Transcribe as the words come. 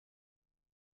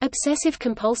Obsessive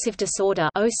compulsive disorder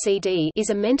 (OCD)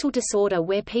 is a mental disorder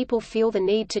where people feel the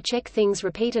need to check things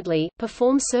repeatedly,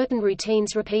 perform certain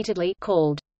routines repeatedly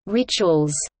called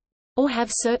rituals, or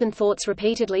have certain thoughts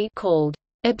repeatedly called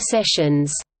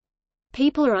obsessions.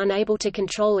 People are unable to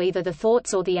control either the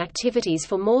thoughts or the activities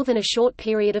for more than a short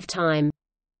period of time.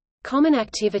 Common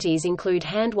activities include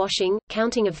hand-washing,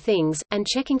 counting of things, and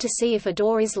checking to see if a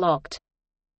door is locked.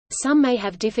 Some may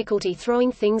have difficulty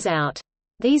throwing things out.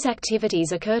 These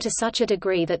activities occur to such a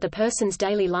degree that the person's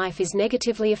daily life is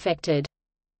negatively affected.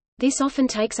 This often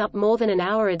takes up more than an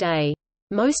hour a day.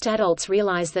 Most adults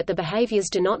realize that the behaviors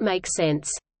do not make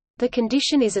sense. The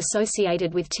condition is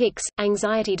associated with tics,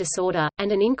 anxiety disorder,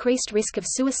 and an increased risk of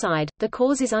suicide. The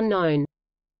cause is unknown.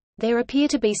 There appear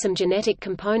to be some genetic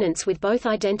components, with both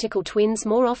identical twins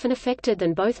more often affected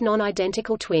than both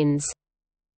non-identical twins.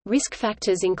 Risk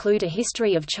factors include a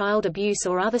history of child abuse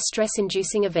or other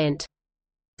stress-inducing event.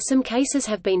 Some cases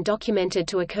have been documented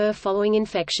to occur following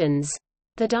infections.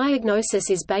 The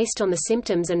diagnosis is based on the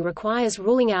symptoms and requires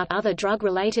ruling out other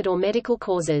drug-related or medical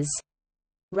causes.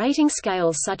 Rating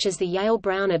scales such as the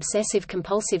Yale-Brown Obsessive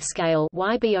Compulsive Scale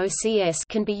 (YBOCS)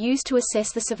 can be used to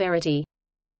assess the severity.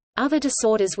 Other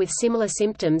disorders with similar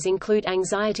symptoms include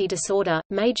anxiety disorder,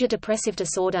 major depressive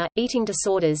disorder, eating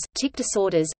disorders, tic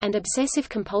disorders, and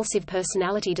obsessive-compulsive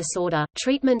personality disorder.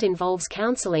 Treatment involves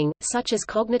counseling, such as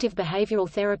cognitive behavioral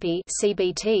therapy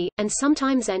 (CBT), and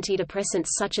sometimes antidepressants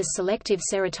such as selective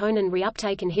serotonin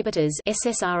reuptake inhibitors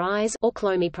 (SSRIs) or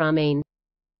clomipramine.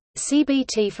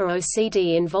 CBT for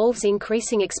OCD involves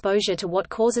increasing exposure to what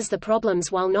causes the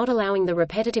problems while not allowing the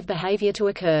repetitive behavior to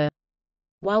occur.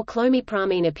 While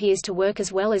clomipramine appears to work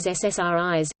as well as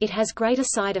SSRIs, it has greater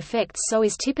side effects, so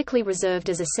is typically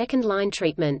reserved as a second-line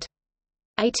treatment.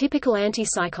 Atypical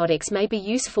antipsychotics may be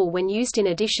useful when used in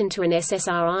addition to an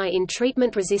SSRI in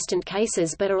treatment-resistant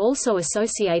cases, but are also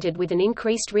associated with an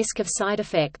increased risk of side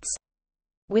effects.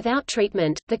 Without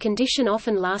treatment, the condition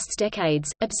often lasts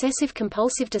decades.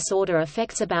 Obsessive-compulsive disorder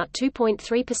affects about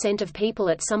 2.3% of people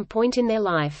at some point in their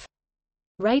life.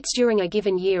 Rates during a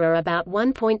given year are about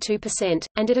 1.2%,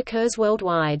 and it occurs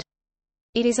worldwide.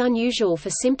 It is unusual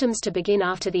for symptoms to begin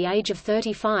after the age of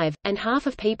 35, and half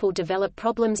of people develop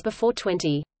problems before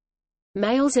 20.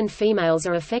 Males and females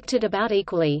are affected about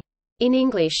equally. In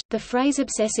English, the phrase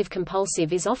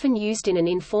obsessive-compulsive is often used in an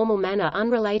informal manner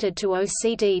unrelated to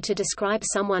OCD to describe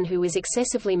someone who is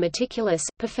excessively meticulous,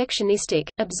 perfectionistic,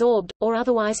 absorbed, or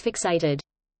otherwise fixated.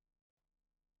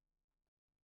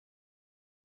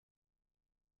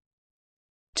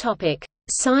 Topic: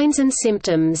 Signs and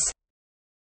symptoms.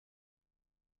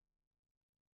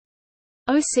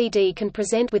 OCD can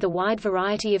present with a wide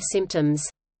variety of symptoms.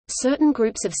 Certain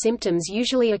groups of symptoms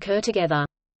usually occur together.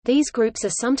 These groups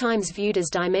are sometimes viewed as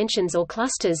dimensions or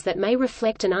clusters that may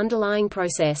reflect an underlying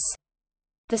process.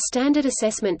 The standard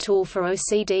assessment tool for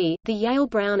OCD, the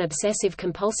Yale-Brown Obsessive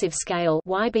Compulsive Scale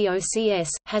 (YBOCS),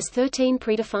 has 13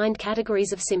 predefined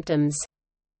categories of symptoms.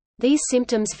 These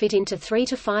symptoms fit into 3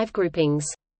 to 5 groupings.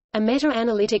 A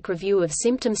meta-analytic review of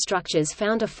symptom structures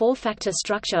found a 4-factor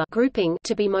structure grouping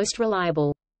to be most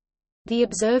reliable. The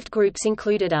observed groups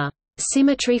included a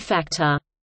symmetry factor,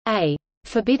 a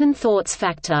forbidden thoughts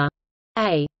factor,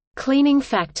 a cleaning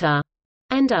factor,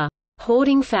 and a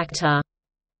hoarding factor.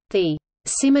 The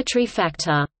symmetry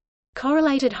factor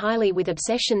correlated highly with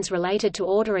obsessions related to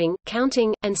ordering,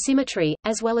 counting, and symmetry,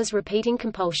 as well as repeating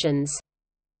compulsions.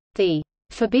 The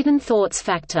forbidden thoughts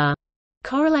factor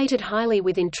correlated highly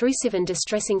with intrusive and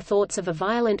distressing thoughts of a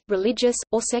violent, religious,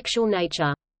 or sexual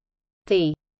nature.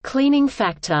 The cleaning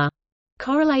factor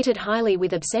correlated highly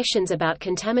with obsessions about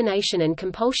contamination and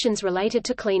compulsions related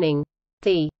to cleaning.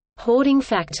 The hoarding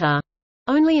factor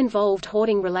only involved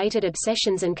hoarding-related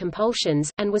obsessions and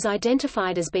compulsions, and was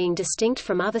identified as being distinct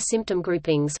from other symptom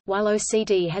groupings. While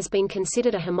OCD has been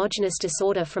considered a homogeneous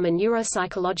disorder from a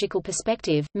neuropsychological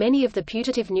perspective, many of the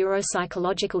putative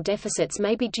neuropsychological deficits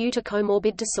may be due to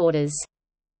comorbid disorders.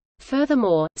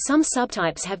 Furthermore, some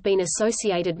subtypes have been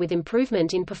associated with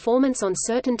improvement in performance on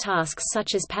certain tasks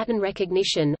such as pattern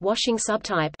recognition washing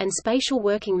subtype and spatial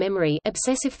working memory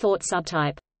obsessive thought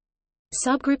subtype.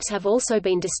 Subgroups have also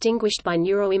been distinguished by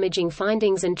neuroimaging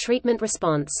findings and treatment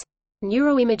response.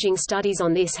 Neuroimaging studies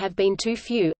on this have been too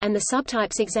few, and the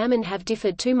subtypes examined have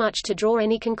differed too much to draw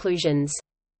any conclusions.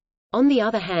 On the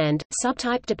other hand,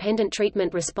 subtype-dependent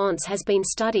treatment response has been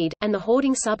studied, and the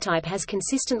hoarding subtype has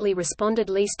consistently responded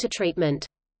least to treatment.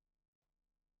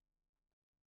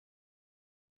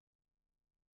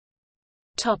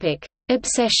 Topic: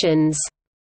 Obsessions.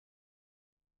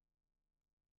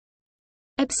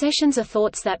 Obsessions are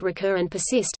thoughts that recur and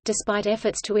persist, despite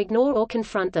efforts to ignore or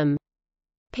confront them.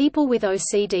 People with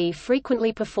OCD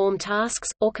frequently perform tasks,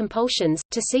 or compulsions,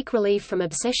 to seek relief from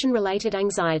obsession-related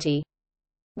anxiety.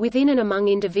 Within and among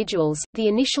individuals, the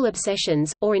initial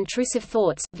obsessions, or intrusive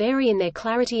thoughts, vary in their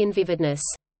clarity and vividness.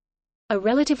 A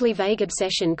relatively vague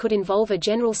obsession could involve a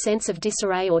general sense of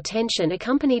disarray or tension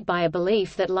accompanied by a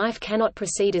belief that life cannot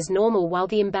proceed as normal while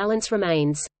the imbalance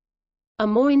remains. A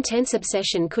more intense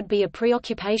obsession could be a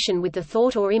preoccupation with the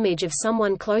thought or image of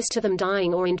someone close to them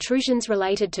dying or intrusions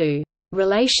related to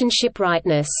relationship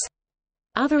rightness.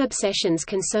 Other obsessions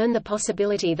concern the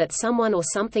possibility that someone or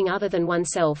something other than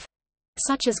oneself,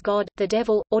 such as God, the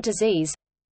devil, or disease,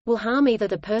 will harm either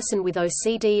the person with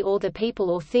OCD or the people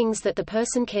or things that the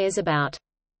person cares about.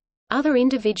 Other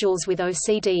individuals with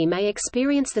OCD may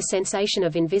experience the sensation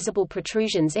of invisible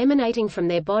protrusions emanating from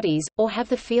their bodies, or have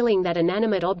the feeling that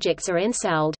inanimate objects are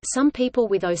ensouled. Some people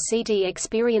with OCD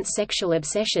experience sexual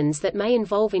obsessions that may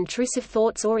involve intrusive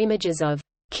thoughts or images of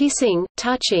kissing,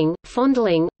 touching,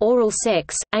 fondling, oral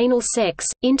sex, anal sex,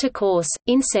 intercourse,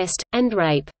 incest, and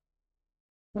rape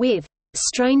with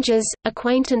strangers,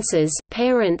 acquaintances,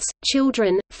 parents,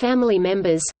 children, family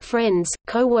members, friends,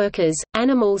 co-workers,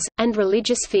 animals, and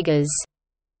religious figures,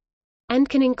 and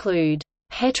can include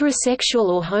heterosexual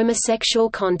or homosexual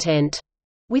content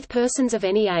with persons of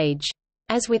any age.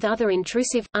 As with other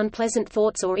intrusive, unpleasant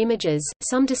thoughts or images,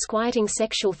 some disquieting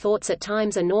sexual thoughts at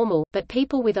times are normal, but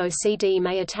people with OCD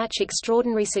may attach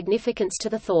extraordinary significance to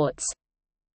the thoughts.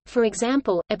 For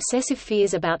example, obsessive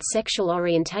fears about sexual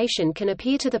orientation can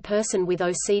appear to the person with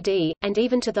OCD, and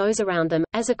even to those around them,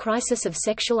 as a crisis of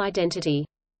sexual identity.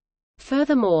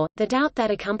 Furthermore, the doubt that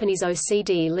accompanies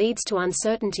OCD leads to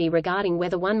uncertainty regarding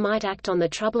whether one might act on the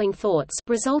troubling thoughts,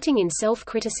 resulting in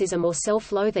self-criticism or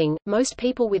self-loathing. Most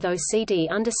people with OCD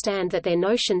understand that their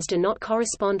notions do not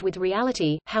correspond with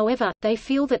reality, however, they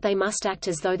feel that they must act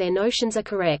as though their notions are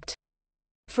correct.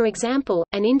 For example,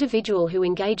 an individual who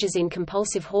engages in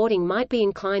compulsive hoarding might be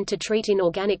inclined to treat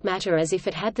inorganic matter as if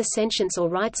it had the sentience or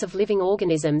rights of living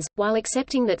organisms, while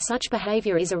accepting that such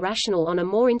behavior is irrational on a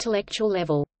more intellectual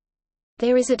level.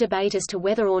 There is a debate as to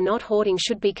whether or not hoarding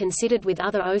should be considered with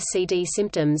other OCD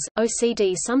symptoms.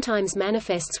 OCD sometimes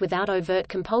manifests without overt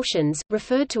compulsions,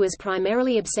 referred to as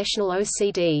primarily obsessional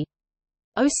OCD.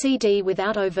 OCD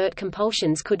without overt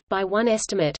compulsions could, by one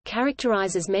estimate,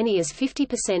 characterize as many as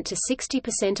 50% to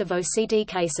 60% of OCD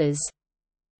cases.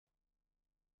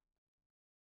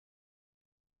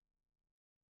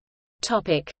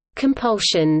 Topic: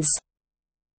 Compulsions.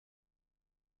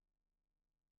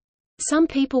 Some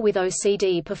people with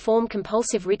OCD perform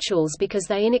compulsive rituals because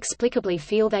they inexplicably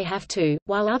feel they have to,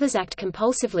 while others act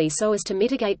compulsively so as to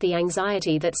mitigate the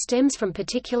anxiety that stems from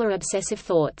particular obsessive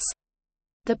thoughts.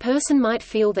 The person might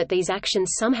feel that these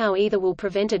actions somehow either will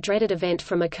prevent a dreaded event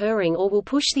from occurring or will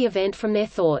push the event from their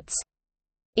thoughts.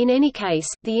 In any case,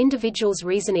 the individual's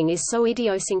reasoning is so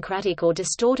idiosyncratic or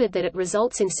distorted that it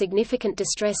results in significant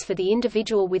distress for the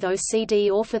individual with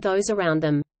OCD or for those around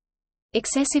them.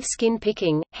 Excessive skin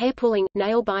picking, hair pulling,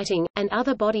 nail biting, and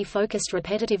other body-focused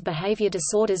repetitive behavior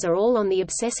disorders are all on the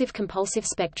obsessive-compulsive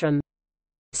spectrum.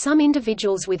 Some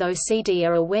individuals with OCD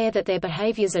are aware that their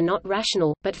behaviors are not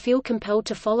rational, but feel compelled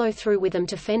to follow through with them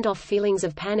to fend off feelings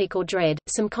of panic or dread.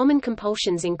 Some common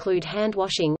compulsions include hand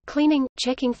washing, cleaning,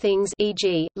 checking things,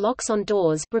 e.g., locks on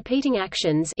doors, repeating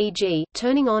actions, e.g.,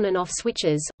 turning on and off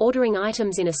switches, ordering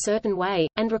items in a certain way,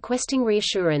 and requesting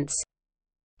reassurance.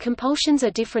 Compulsions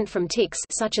are different from tics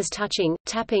such as touching,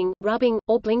 tapping, rubbing,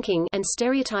 or blinking, and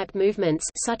stereotyped movements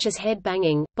such as head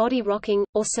banging, body rocking,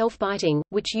 or self-biting,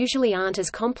 which usually aren't as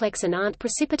complex and aren't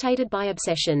precipitated by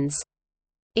obsessions.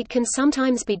 It can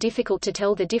sometimes be difficult to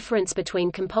tell the difference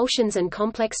between compulsions and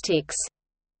complex tics.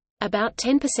 About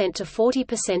 10% to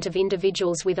 40% of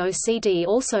individuals with OCD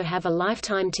also have a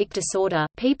lifetime tic disorder.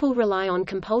 People rely on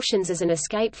compulsions as an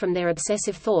escape from their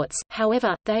obsessive thoughts,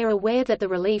 however, they are aware that the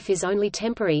relief is only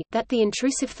temporary, that the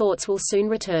intrusive thoughts will soon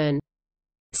return.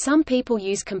 Some people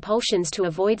use compulsions to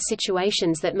avoid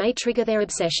situations that may trigger their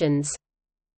obsessions.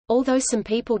 Although some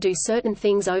people do certain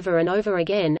things over and over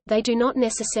again, they do not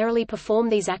necessarily perform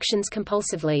these actions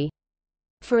compulsively.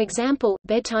 For example,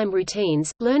 bedtime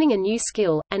routines, learning a new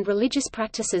skill, and religious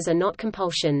practices are not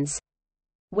compulsions.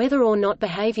 Whether or not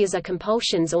behaviors are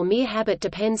compulsions or mere habit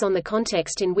depends on the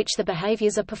context in which the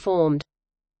behaviors are performed.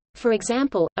 For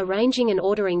example, arranging and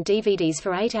ordering DVDs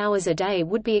for 8 hours a day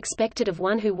would be expected of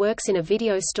one who works in a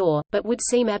video store, but would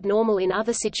seem abnormal in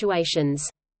other situations.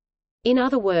 In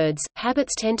other words,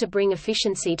 habits tend to bring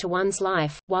efficiency to one's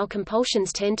life, while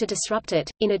compulsions tend to disrupt it.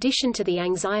 In addition to the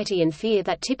anxiety and fear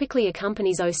that typically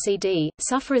accompanies OCD,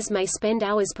 sufferers may spend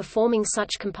hours performing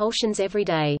such compulsions every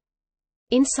day.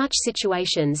 In such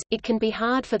situations, it can be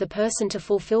hard for the person to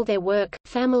fulfill their work,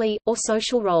 family, or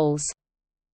social roles.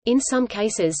 In some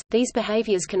cases, these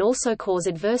behaviors can also cause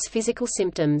adverse physical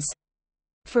symptoms.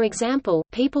 For example,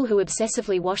 people who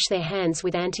obsessively wash their hands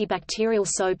with antibacterial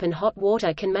soap and hot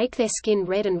water can make their skin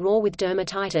red and raw with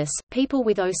dermatitis. People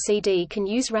with OCD can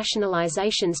use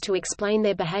rationalizations to explain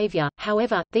their behavior,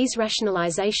 however, these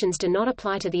rationalizations do not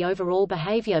apply to the overall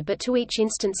behavior but to each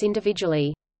instance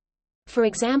individually. For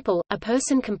example, a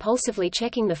person compulsively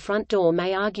checking the front door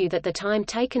may argue that the time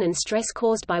taken and stress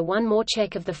caused by one more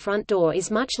check of the front door is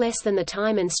much less than the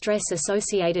time and stress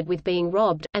associated with being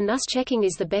robbed, and thus checking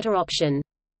is the better option.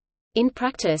 In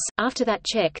practice, after that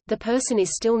check, the person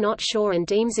is still not sure and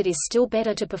deems it is still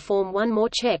better to perform one more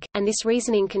check, and this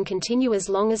reasoning can continue as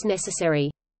long as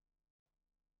necessary.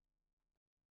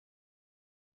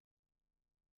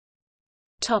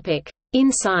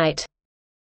 Insight.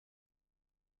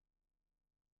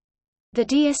 The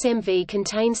DSM-V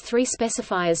contains 3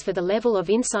 specifiers for the level of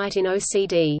insight in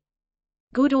OCD.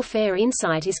 Good or fair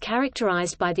insight is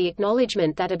characterized by the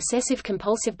acknowledgement that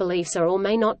obsessive-compulsive beliefs are or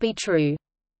may not be true.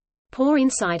 Poor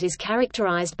insight is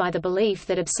characterized by the belief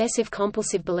that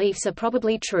obsessive-compulsive beliefs are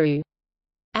probably true.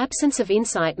 Absence of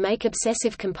insight make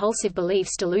obsessive-compulsive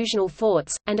beliefs delusional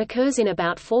thoughts, and occurs in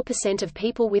about 4% of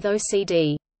people with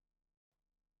OCD.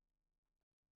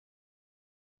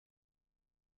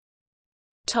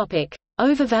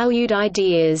 Overvalued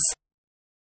ideas.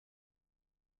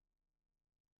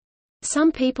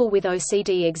 Some people with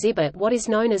OCD exhibit what is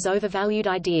known as overvalued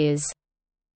ideas.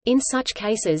 In such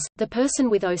cases, the person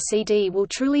with OCD will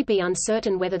truly be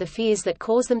uncertain whether the fears that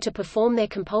cause them to perform their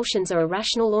compulsions are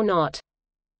irrational or not.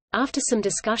 After some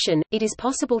discussion, it is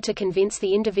possible to convince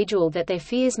the individual that their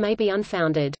fears may be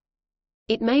unfounded.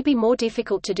 It may be more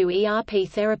difficult to do ERP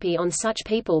therapy on such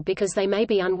people because they may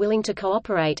be unwilling to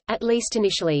cooperate, at least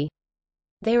initially.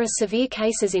 There are severe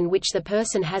cases in which the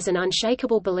person has an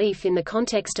unshakable belief in the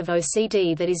context of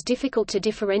OCD that is difficult to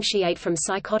differentiate from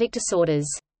psychotic disorders.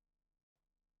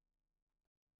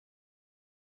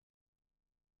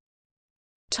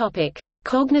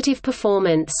 Cognitive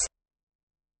performance.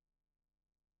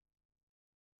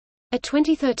 A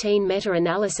 2013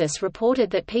 meta-analysis reported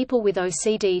that people with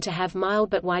OCD to have mild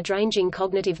but wide-ranging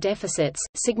cognitive deficits,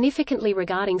 significantly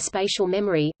regarding spatial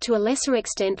memory, to a lesser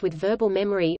extent with verbal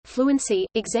memory, fluency,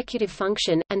 executive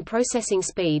function, and processing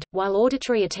speed, while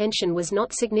auditory attention was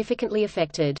not significantly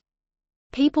affected.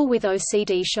 People with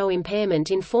OCD show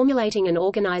impairment in formulating an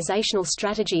organizational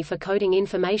strategy for coding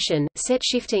information, set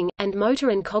shifting, and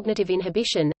motor and cognitive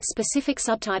inhibition. Specific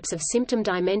subtypes of symptom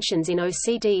dimensions in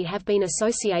OCD have been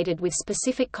associated with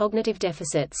specific cognitive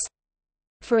deficits.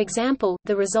 For example,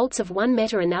 the results of one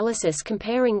meta-analysis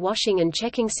comparing washing and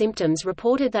checking symptoms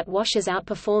reported that washers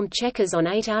outperformed checkers on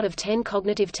 8 out of 10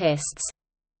 cognitive tests.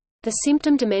 The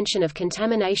symptom dimension of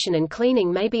contamination and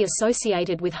cleaning may be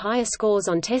associated with higher scores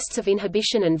on tests of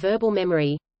inhibition and verbal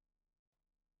memory.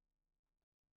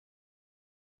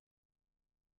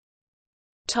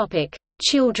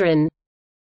 Children.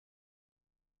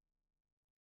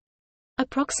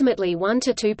 Approximately 1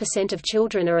 to 2% of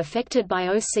children are affected by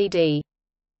OCD.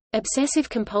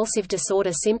 Obsessive-compulsive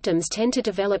disorder symptoms tend to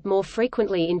develop more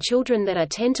frequently in children that are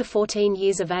 10 to 14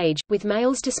 years of age, with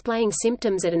males displaying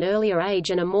symptoms at an earlier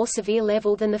age and a more severe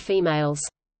level than the females.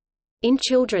 In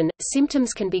children,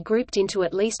 symptoms can be grouped into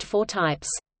at least 4 types.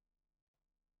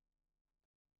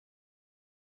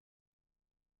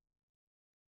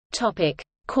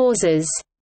 Causes.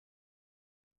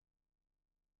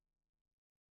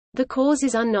 The cause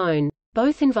is unknown.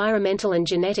 Both environmental and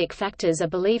genetic factors are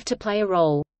believed to play a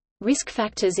role. Risk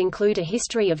factors include a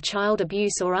history of child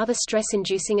abuse or other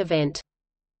stress-inducing event.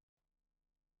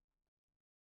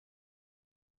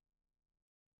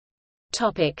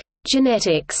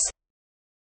 Genetics.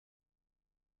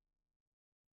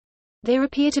 There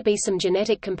appear to be some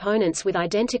genetic components with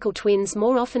identical twins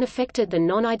more often affected than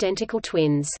non-identical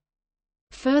twins.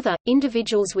 Further,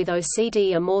 individuals with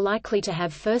OCD are more likely to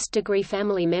have first-degree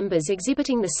family members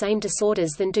exhibiting the same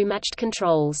disorders than do matched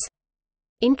controls.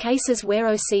 In cases where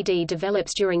OCD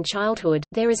develops during childhood,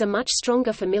 there is a much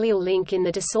stronger familial link in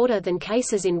the disorder than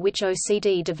cases in which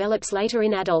OCD develops later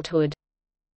in adulthood.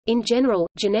 In general,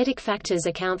 genetic factors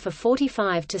account for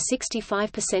 45 to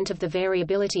 65% of the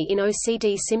variability in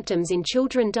OCD symptoms in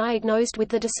children diagnosed with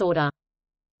the disorder.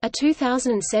 A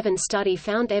 2007 study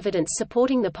found evidence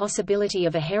supporting the possibility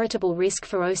of a heritable risk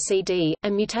for OCD. A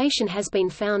mutation has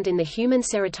been found in the human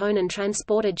serotonin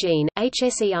transporter gene,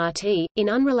 HSERT, in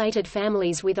unrelated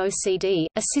families with OCD.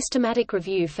 A systematic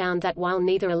review found that while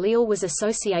neither allele was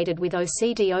associated with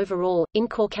OCD overall, in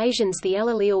Caucasians the L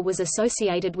allele was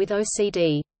associated with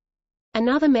OCD.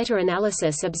 Another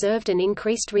meta-analysis observed an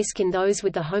increased risk in those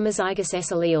with the homozygous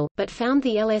S allele, but found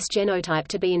the LS genotype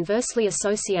to be inversely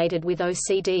associated with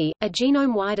OCD. A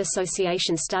genome-wide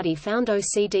association study found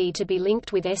OCD to be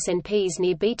linked with SNPs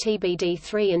near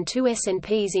BTBD3 and 2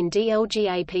 SNPs in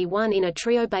DLGAP1 in a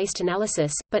trio-based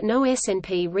analysis, but no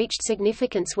SNP reached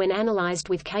significance when analyzed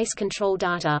with case control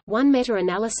data. One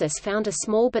meta-analysis found a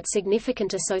small but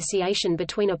significant association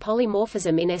between a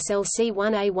polymorphism in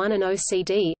SLC1A1 and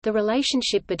OCD. The relationship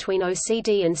between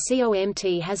OCD and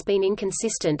COMT has been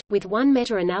inconsistent, with one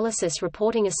meta-analysis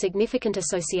reporting a significant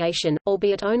association,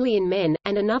 albeit only in men,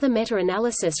 and another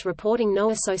meta-analysis reporting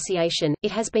no association. It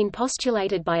has been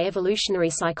postulated by evolutionary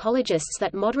psychologists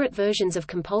that moderate versions of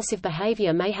compulsive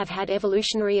behavior may have had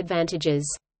evolutionary advantages.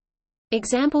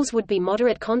 Examples would be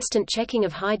moderate constant checking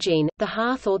of hygiene, the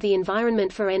hearth, or the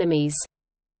environment for enemies.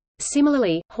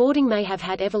 Similarly, hoarding may have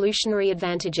had evolutionary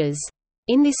advantages.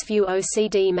 In this view,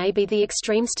 OCD may be the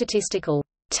extreme statistical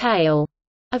tail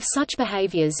of such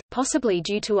behaviors, possibly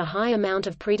due to a high amount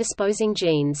of predisposing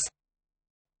genes.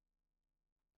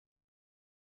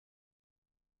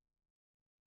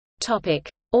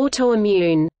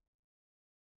 Autoimmune.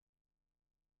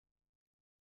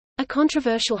 A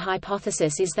controversial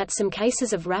hypothesis is that some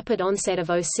cases of rapid onset of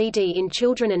OCD in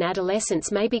children and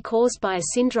adolescents may be caused by a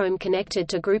syndrome connected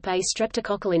to group A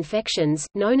streptococcal infections,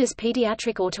 known as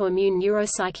pediatric autoimmune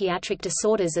neuropsychiatric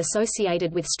disorders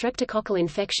associated with streptococcal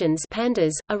infections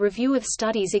 (PANDAS). A review of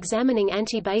studies examining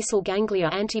anti-basal ganglia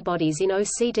antibodies in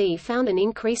OCD found an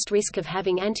increased risk of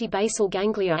having anti-basal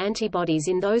ganglia antibodies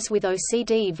in those with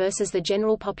OCD versus the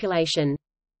general population.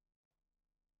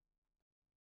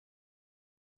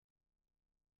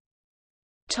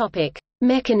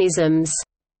 Mechanisms.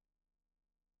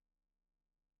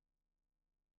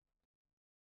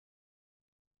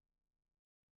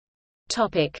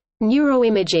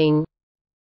 Neuroimaging.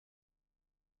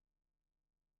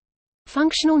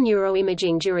 Functional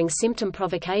neuroimaging during symptom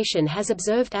provocation has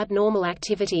observed abnormal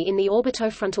activity in the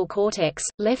orbitofrontal cortex,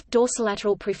 left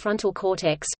dorsolateral prefrontal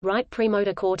cortex, right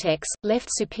premotor cortex, left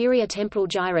superior temporal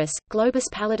gyrus, globus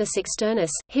pallidus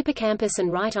externus, hippocampus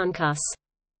and right uncus.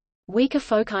 Weaker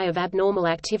foci of abnormal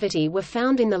activity were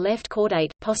found in the left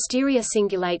caudate, posterior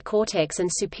cingulate cortex and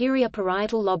superior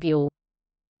parietal lobule.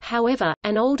 However,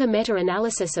 an older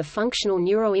meta-analysis of functional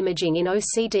neuroimaging in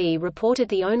OCD reported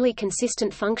the only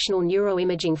consistent functional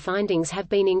neuroimaging findings have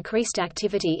been increased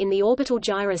activity in the orbital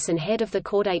gyrus and head of the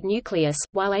caudate nucleus,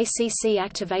 while ACC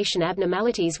activation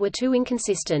abnormalities were too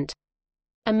inconsistent.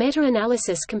 A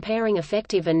meta-analysis comparing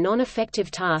effective and non-effective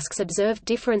tasks observed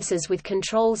differences with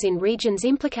controls in regions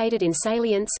implicated in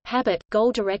salience, habit,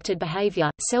 goal-directed behavior,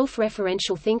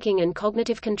 self-referential thinking and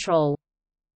cognitive control.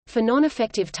 For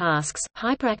non-effective tasks,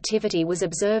 hyperactivity was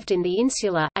observed in the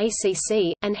insula,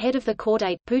 ACC, and head of the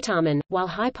caudate, putamen, while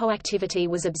hypoactivity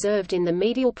was observed in the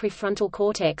medial prefrontal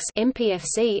cortex,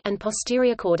 MPFC, and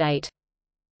posterior caudate.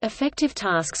 Effective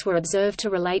tasks were observed to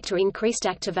relate to increased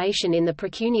activation in the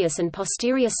precuneus and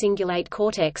posterior cingulate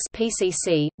cortex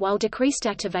 (PCC), while decreased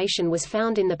activation was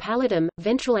found in the pallidum,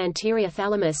 ventral anterior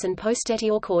thalamus and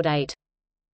posterior caudate.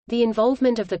 The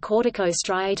involvement of the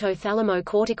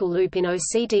cortico-striato-thalamo-cortical loop in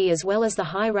OCD as well as the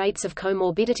high rates of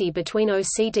comorbidity between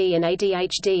OCD and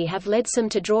ADHD have led some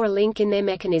to draw a link in their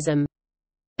mechanism.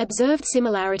 Observed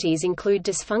similarities include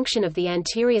dysfunction of the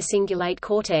anterior cingulate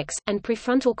cortex, and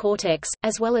prefrontal cortex,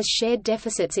 as well as shared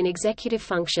deficits in executive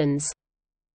functions.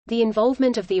 The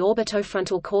involvement of the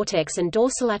orbitofrontal cortex and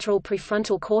dorsolateral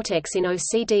prefrontal cortex in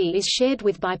OCD is shared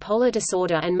with bipolar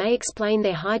disorder and may explain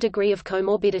their high degree of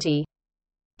comorbidity.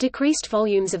 Decreased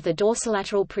volumes of the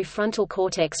dorsolateral prefrontal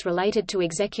cortex related to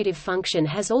executive function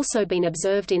has also been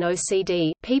observed in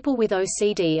OCD. People with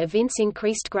OCD evince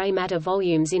increased gray matter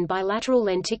volumes in bilateral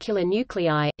lenticular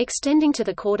nuclei, extending to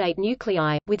the caudate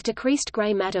nuclei, with decreased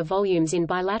gray matter volumes in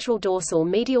bilateral dorsal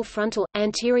medial frontal,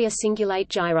 anterior cingulate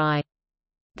gyri.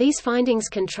 These findings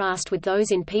contrast with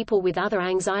those in people with other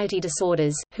anxiety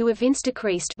disorders, who evince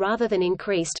decreased rather than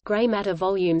increased gray matter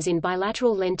volumes in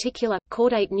bilateral lenticular,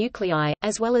 caudate nuclei,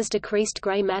 as well as decreased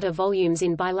gray matter volumes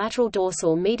in bilateral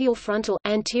dorsal medial frontal,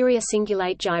 anterior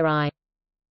cingulate gyri.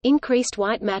 Increased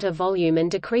white matter volume and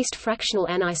decreased fractional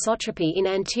anisotropy in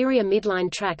anterior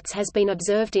midline tracts has been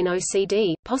observed in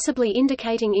OCD, possibly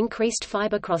indicating increased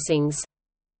fiber crossings.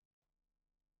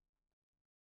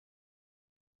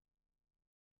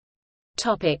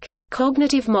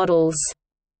 Cognitive models.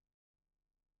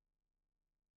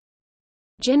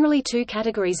 Generally, two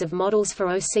categories of models for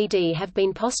OCD have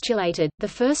been postulated, the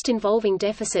first involving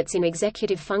deficits in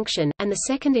executive function, and the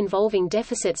second involving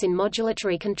deficits in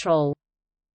modulatory control.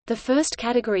 The first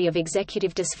category of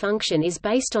executive dysfunction is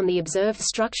based on the observed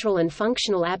structural and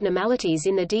functional abnormalities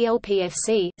in the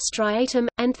DLPFC, striatum,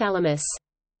 and thalamus.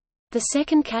 The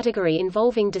second category,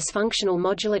 involving dysfunctional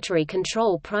modulatory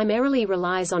control, primarily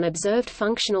relies on observed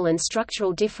functional and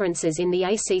structural differences in the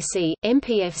ACC,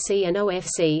 MPFC and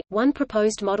OFC. One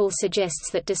proposed model suggests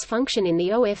that dysfunction in the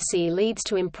OFC leads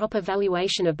to improper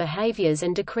valuation of behaviors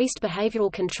and decreased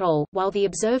behavioral control, while the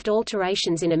observed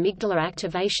alterations in amygdala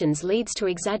activations leads to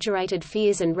exaggerated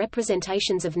fears and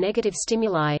representations of negative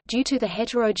stimuli. Due to the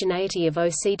heterogeneity of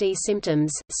OCD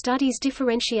symptoms, studies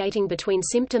differentiating between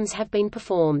symptoms have been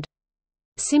performed.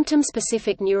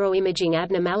 Symptom-specific neuroimaging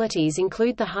abnormalities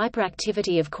include the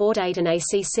hyperactivity of caudate and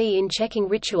ACC in checking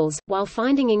rituals, while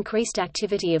finding increased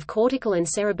activity of cortical and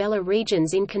cerebellar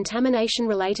regions in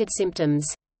contamination-related symptoms.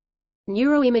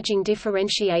 Neuroimaging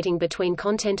differentiating between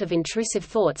content of intrusive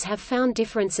thoughts have found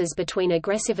differences between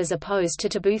aggressive as opposed to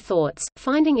taboo thoughts,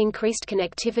 finding increased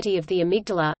connectivity of the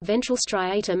amygdala, ventral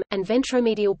striatum, and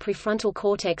ventromedial prefrontal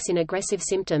cortex in aggressive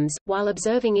symptoms, while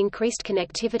observing increased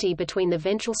connectivity between the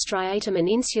ventral striatum and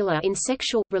insula in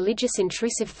sexual, religious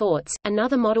intrusive thoughts.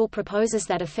 Another model proposes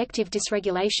that affective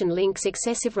dysregulation links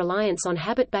excessive reliance on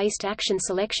habit-based action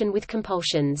selection with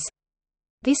compulsions.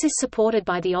 This is supported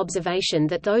by the observation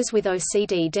that those with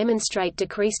OCD demonstrate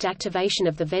decreased activation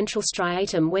of the ventral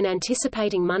striatum when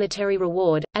anticipating monetary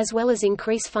reward, as well as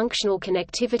increase functional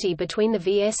connectivity between the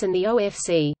VS and the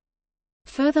OFC.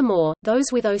 Furthermore,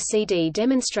 those with OCD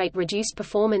demonstrate reduced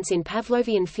performance in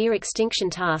Pavlovian fear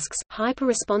extinction tasks,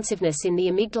 hyperresponsiveness in the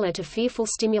amygdala to fearful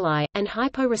stimuli, and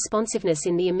hyporesponsiveness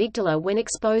in the amygdala when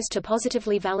exposed to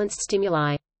positively valenced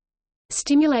stimuli.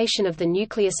 Stimulation of the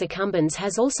nucleus accumbens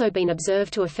has also been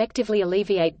observed to effectively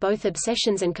alleviate both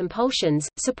obsessions and compulsions,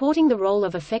 supporting the role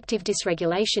of affective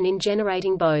dysregulation in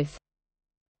generating both.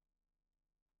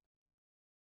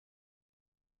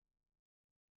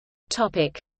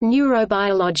 Topic: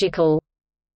 Neurobiological.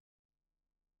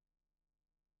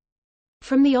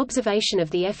 From the observation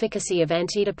of the efficacy of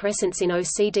antidepressants in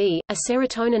OCD, a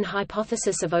serotonin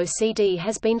hypothesis of OCD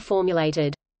has been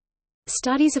formulated.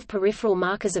 Studies of peripheral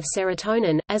markers of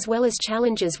serotonin, as well as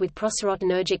challenges with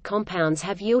proserotinergic compounds,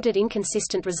 have yielded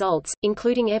inconsistent results,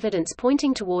 including evidence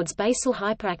pointing towards basal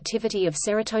hyperactivity of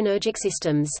serotonergic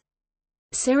systems.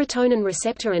 Serotonin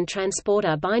receptor and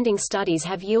transporter binding studies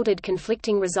have yielded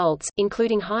conflicting results,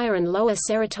 including higher and lower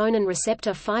serotonin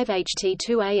receptor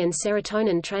 5-HT2A and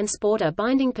serotonin transporter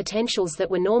binding potentials that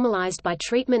were normalized by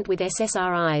treatment with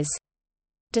SSRIs.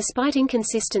 Despite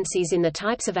inconsistencies in the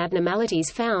types of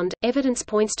abnormalities found, evidence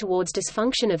points towards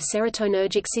dysfunction of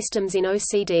serotonergic systems in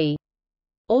OCD.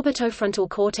 Orbitofrontal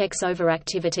cortex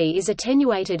overactivity is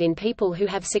attenuated in people who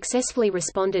have successfully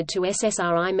responded to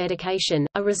SSRI medication,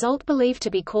 a result believed to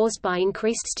be caused by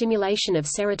increased stimulation of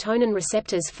serotonin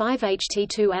receptors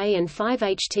 5-HT2A and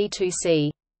 5-HT2C.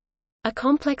 A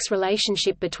complex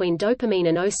relationship between dopamine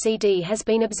and OCD has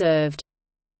been observed.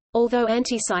 Although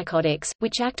antipsychotics,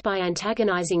 which act by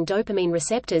antagonizing dopamine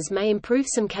receptors, may improve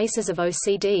some cases of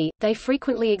OCD, they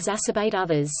frequently exacerbate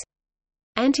others.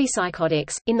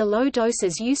 Antipsychotics, in the low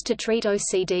doses used to treat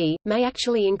OCD, may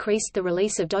actually increase the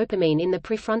release of dopamine in the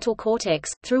prefrontal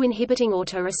cortex, through inhibiting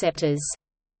autoreceptors.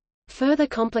 Further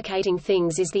complicating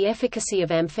things is the efficacy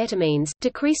of amphetamines,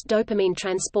 decreased dopamine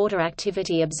transporter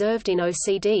activity observed in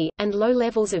OCD, and low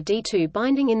levels of D2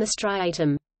 binding in the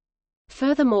striatum.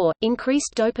 Furthermore,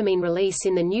 increased dopamine release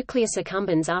in the nucleus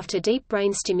accumbens after deep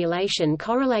brain stimulation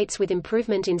correlates with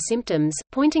improvement in symptoms,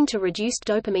 pointing to reduced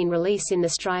dopamine release in the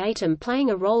striatum playing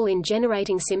a role in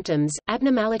generating symptoms.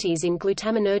 Abnormalities in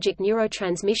glutaminergic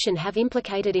neurotransmission have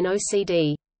implicated in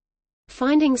OCD.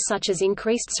 Findings such as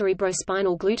increased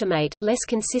cerebrospinal glutamate, less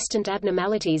consistent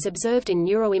abnormalities observed in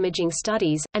neuroimaging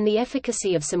studies, and the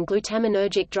efficacy of some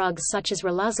glutaminergic drugs such as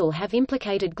Riluzole have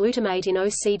implicated glutamate in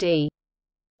OCD.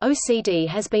 OCD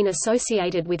has been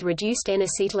associated with reduced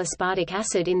N-acetylaspartic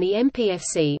acid in the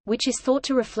MPFC, which is thought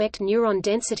to reflect neuron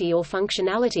density or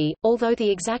functionality, although the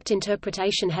exact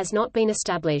interpretation has not been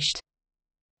established.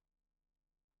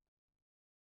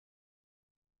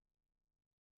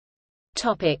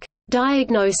 Topic: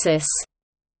 Diagnosis.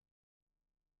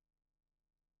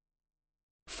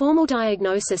 Formal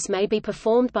diagnosis may be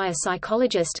performed by a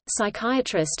psychologist,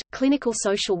 psychiatrist, clinical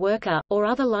social worker, or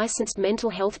other licensed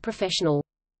mental health professional.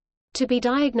 To be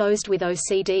diagnosed with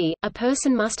OCD, a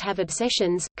person must have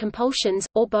obsessions, compulsions,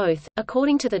 or both,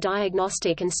 according to the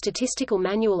Diagnostic and Statistical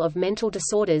Manual of Mental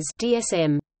Disorders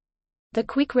 (DSM). The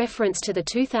quick reference to the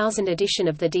 2000 edition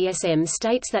of the DSM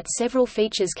states that several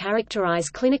features characterize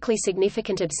clinically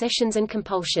significant obsessions and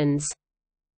compulsions.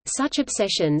 Such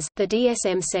obsessions, the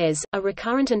DSM says, are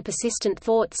recurrent and persistent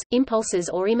thoughts, impulses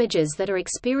or images that are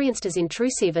experienced as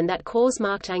intrusive and that cause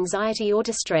marked anxiety or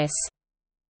distress.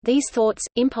 These thoughts,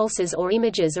 impulses or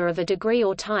images are of a degree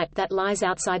or type that lies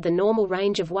outside the normal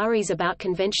range of worries about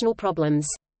conventional problems.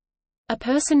 A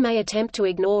person may attempt to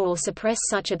ignore or suppress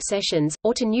such obsessions,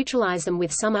 or to neutralize them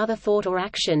with some other thought or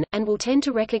action, and will tend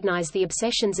to recognize the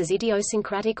obsessions as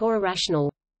idiosyncratic or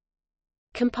irrational.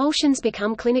 Compulsions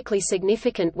become clinically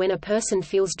significant when a person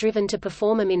feels driven to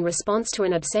perform them in response to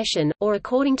an obsession, or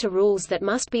according to rules that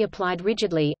must be applied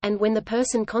rigidly, and when the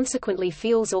person consequently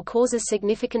feels or causes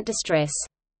significant distress.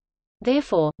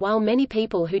 Therefore, while many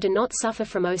people who do not suffer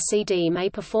from OCD may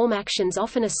perform actions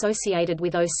often associated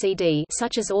with OCD,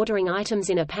 such as ordering items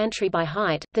in a pantry by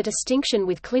height, the distinction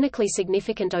with clinically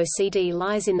significant OCD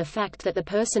lies in the fact that the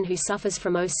person who suffers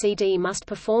from OCD must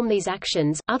perform these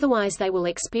actions, otherwise they will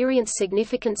experience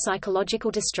significant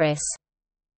psychological distress.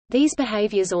 These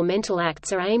behaviors or mental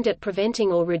acts are aimed at preventing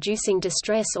or reducing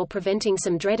distress or preventing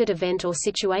some dreaded event or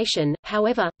situation.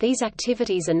 However, these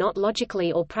activities are not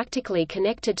logically or practically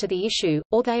connected to the issue,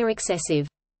 or they are excessive.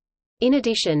 In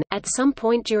addition, at some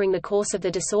point during the course of the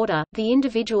disorder, the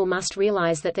individual must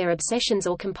realize that their obsessions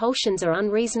or compulsions are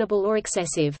unreasonable or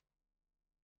excessive.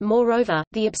 Moreover,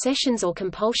 the obsessions or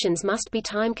compulsions must be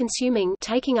time-consuming,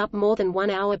 taking up more than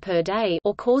 1 hour per day,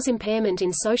 or cause impairment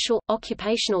in social,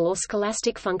 occupational or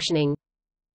scholastic functioning.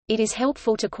 It is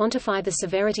helpful to quantify the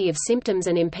severity of symptoms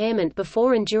and impairment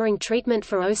before and during treatment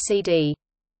for OCD.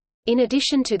 In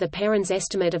addition to the Perron's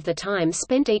estimate of the time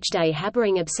spent each day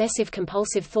harboring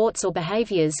obsessive-compulsive thoughts or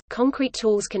behaviors, concrete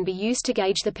tools can be used to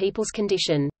gauge the people's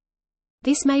condition.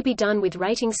 This may be done with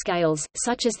rating scales,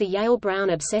 such as the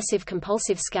Yale-Brown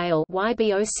Obsessive-Compulsive Scale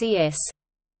 (YBOCS).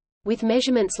 With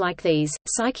measurements like these,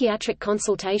 psychiatric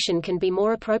consultation can be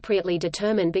more appropriately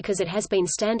determined because it has been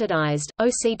standardized.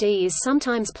 OCD is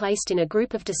sometimes placed in a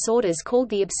group of disorders called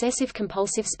the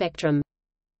obsessive-compulsive spectrum.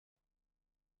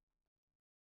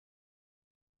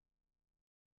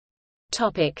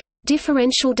 Topic: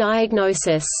 Differential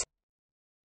diagnosis.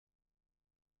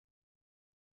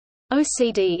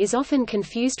 OCD is often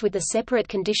confused with the separate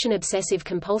condition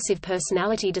obsessive-compulsive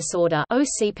personality disorder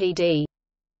 (OCPD).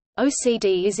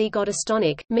 OCD is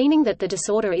ego-dystonic, meaning that the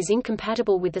disorder is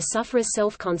incompatible with the sufferer's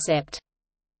self-concept.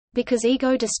 Because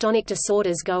ego-dystonic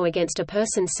disorders go against a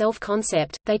person's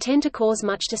self-concept, they tend to cause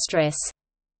much distress.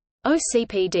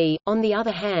 OCPD, on the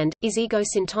other hand, is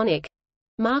ego-syntonic,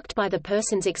 marked by the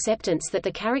person's acceptance that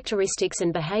the characteristics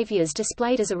and behaviors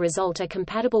displayed as a result are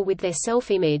compatible with their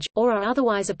self-image, or are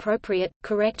otherwise appropriate,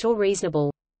 correct or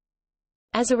reasonable.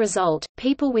 As a result,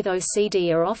 people with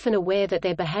OCD are often aware that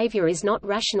their behavior is not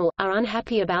rational, are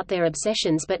unhappy about their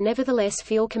obsessions but nevertheless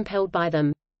feel compelled by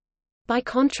them. By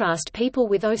contrast, people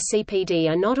with OCPD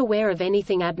are not aware of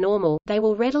anything abnormal, they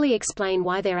will readily explain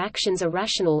why their actions are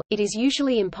rational, it is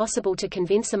usually impossible to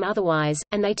convince them otherwise,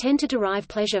 and they tend to derive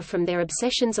pleasure from their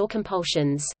obsessions or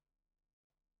compulsions.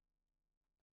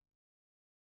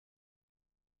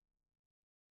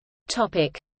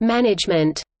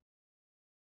 Management.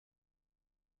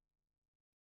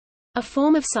 A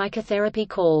form of psychotherapy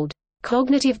called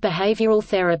cognitive behavioral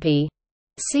therapy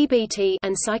 (CBT)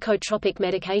 and psychotropic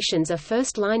medications are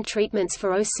first-line treatments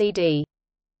for OCD.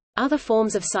 Other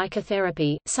forms of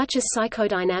psychotherapy, such as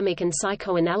psychodynamic and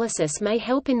psychoanalysis, may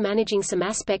help in managing some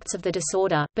aspects of the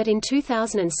disorder, but in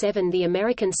 2007 the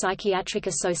American Psychiatric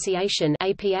Association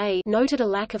 (APA) noted a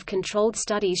lack of controlled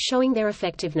studies showing their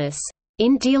effectiveness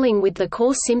in dealing with the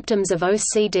core symptoms of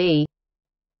OCD.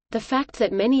 The fact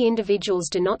that many individuals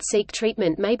do not seek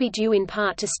treatment may be due in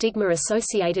part to stigma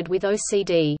associated with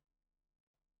OCD.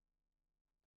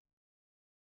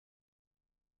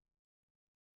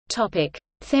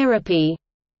 Therapy.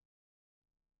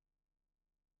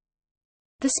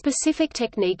 The specific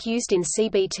technique used in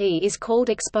CBT is called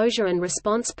exposure and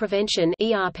response prevention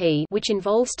 (ERP), which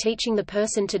involves teaching the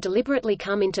person to deliberately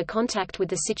come into contact with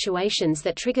the situations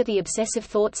that trigger the obsessive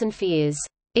thoughts and fears.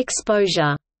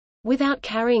 Exposure, without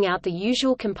carrying out the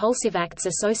usual compulsive acts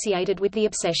associated with the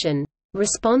obsession.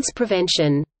 Response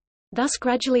prevention, thus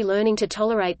gradually learning to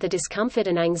tolerate the discomfort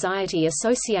and anxiety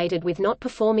associated with not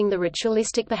performing the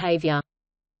ritualistic behavior.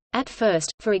 At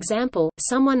first, for example,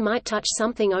 someone might touch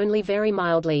something only very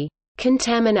mildly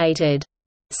contaminated,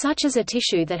 such as a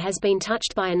tissue that has been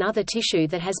touched by another tissue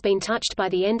that has been touched by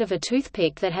the end of a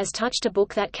toothpick that has touched a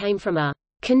book that came from a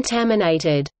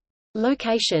contaminated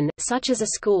location, such as a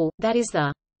school. That is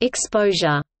the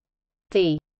exposure.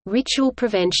 The ritual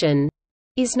prevention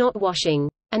is not washing.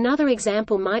 Another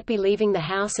example might be leaving the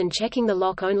house and checking the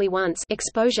lock only once,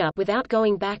 exposure, without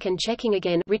going back and checking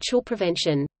again, ritual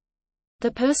prevention.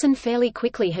 The person fairly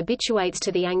quickly habituates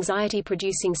to the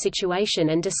anxiety-producing situation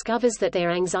and discovers that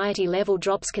their anxiety level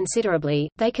drops considerably.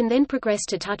 They can then progress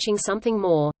to touching something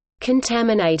more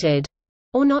contaminated,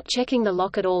 or not checking the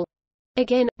lock at all.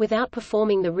 Again, without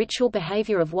performing the ritual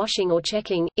behavior of washing or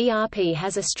checking. ERP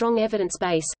has a strong evidence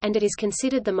base, and it is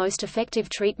considered the most effective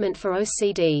treatment for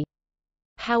OCD.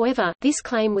 However, this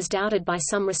claim was doubted by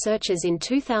some researchers in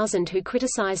 2000 who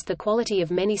criticized the quality of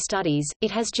many studies.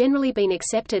 It has generally been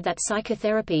accepted that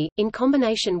psychotherapy, in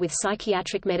combination with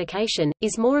psychiatric medication,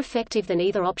 is more effective than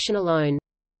either option alone.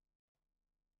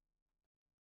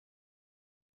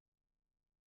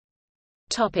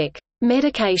 Topic: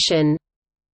 Medication.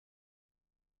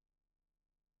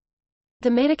 The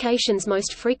medications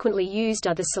most frequently used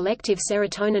are the selective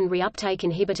serotonin reuptake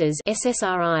inhibitors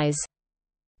 (SSRIs).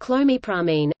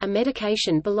 Clomipramine, a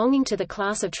medication belonging to the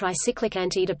class of tricyclic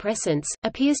antidepressants,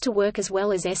 appears to work as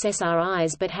well as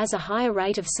SSRIs but has a higher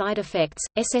rate of side effects.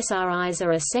 SSRIs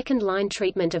are a second-line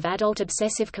treatment of adult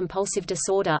obsessive compulsive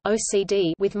disorder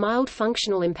 (OCD) with mild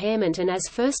functional impairment and as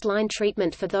first-line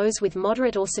treatment for those with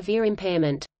moderate or severe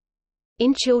impairment.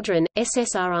 In children,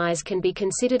 SSRIs can be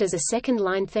considered as a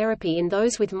second-line therapy in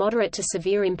those with moderate to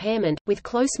severe impairment, with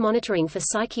close monitoring for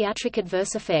psychiatric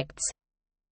adverse effects.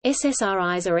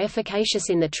 SSRIs are efficacious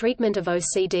in the treatment of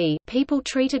OCD. People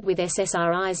treated with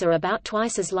SSRIs are about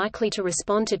twice as likely to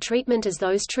respond to treatment as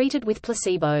those treated with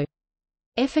placebo.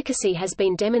 Efficacy has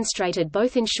been demonstrated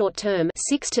both in short-term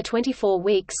 6 to 24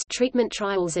 weeks treatment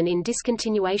trials and in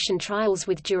discontinuation trials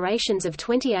with durations of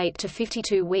 28 to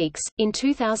 52 weeks. In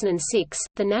 2006,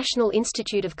 the National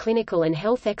Institute of Clinical and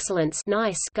Health Excellence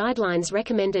 (NICE) guidelines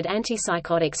recommended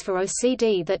antipsychotics for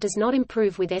OCD that does not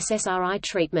improve with SSRI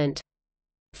treatment.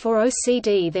 For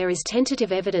OCD there is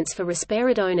tentative evidence for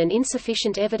risperidone and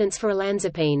insufficient evidence for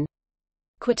olanzapine.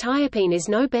 Quetiapine is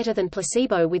no better than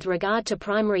placebo with regard to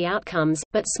primary outcomes,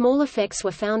 but small effects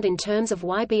were found in terms of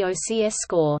YBOCS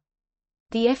score.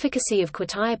 The efficacy of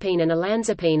quetiapine and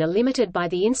olanzapine are limited by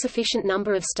the insufficient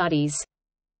number of studies.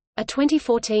 A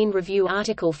 2014 review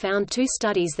article found 2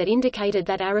 studies that indicated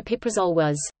that aripiprazole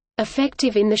was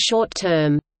effective in the short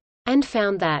term, and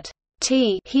found that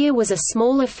here was a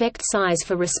small effect size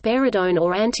for risperidone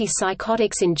or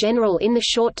antipsychotics in general in the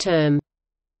short term.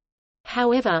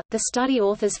 However, the study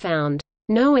authors found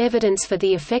no evidence for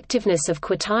the effectiveness of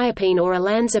quetiapine or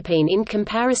olanzapine in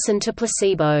comparison to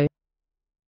placebo.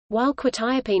 While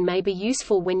quetiapine may be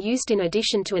useful when used in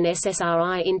addition to an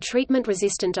SSRI in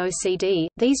treatment-resistant OCD,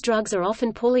 these drugs are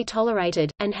often poorly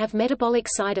tolerated, and have metabolic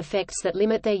side effects that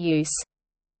limit their use.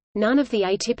 None of the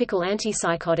atypical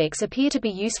antipsychotics appear to be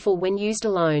useful when used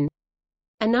alone.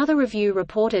 Another review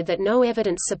reported that no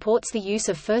evidence supports the use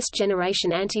of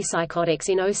first-generation antipsychotics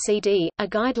in OCD. A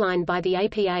guideline by the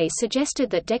APA suggested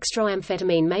that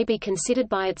dextroamphetamine may be considered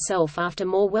by itself after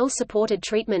more well-supported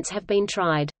treatments have been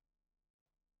tried.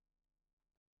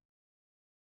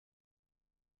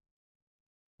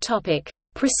 Topic: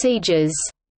 Procedures.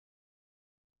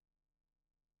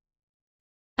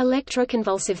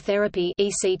 Electroconvulsive therapy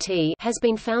 (ECT) has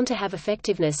been found to have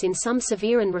effectiveness in some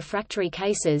severe and refractory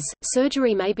cases.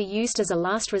 Surgery may be used as a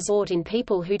last resort in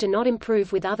people who do not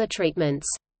improve with other treatments.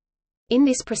 In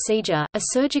this procedure, a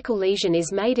surgical lesion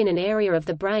is made in an area of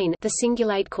the brain, the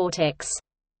cingulate cortex.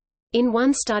 In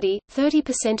one study,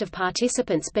 30% of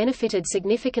participants benefited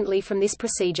significantly from this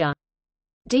procedure.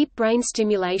 Deep brain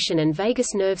stimulation and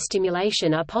vagus nerve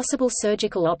stimulation are possible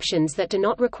surgical options that do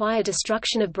not require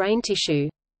destruction of brain tissue.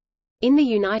 In the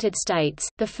United States,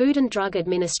 the Food and Drug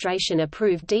Administration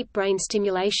approved deep brain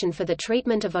stimulation for the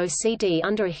treatment of OCD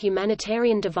under a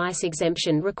humanitarian device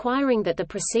exemption requiring that the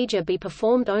procedure be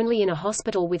performed only in a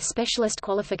hospital with specialist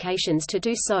qualifications to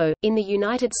do so. In the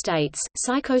United States,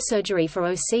 psychosurgery for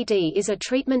OCD is a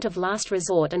treatment of last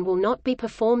resort and will not be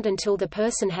performed until the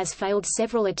person has failed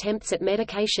several attempts at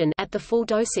medication at the full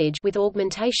dosage with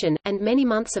augmentation, and many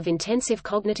months of intensive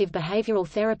cognitive behavioral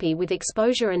therapy with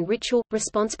exposure and ritual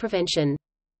response prevention.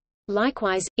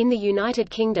 Likewise, in the United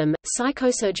Kingdom,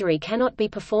 psychosurgery cannot be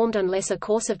performed unless a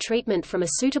course of treatment from a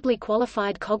suitably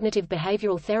qualified cognitive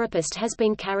behavioral therapist has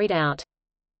been carried out.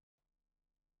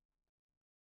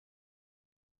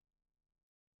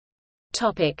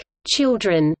 Topic: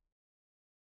 Children.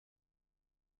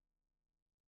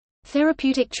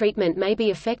 Therapeutic treatment may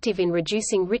be effective in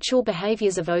reducing ritual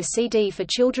behaviors of OCD for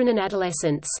children and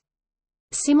adolescents.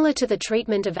 Similar to the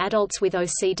treatment of adults with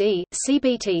OCD,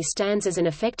 CBT stands as an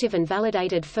effective and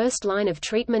validated first line of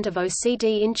treatment of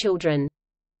OCD in children.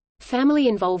 Family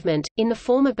involvement, in the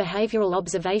form of behavioral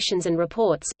observations and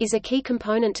reports, is a key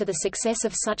component to the success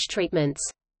of such treatments.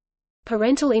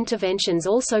 Parental interventions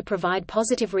also provide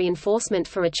positive reinforcement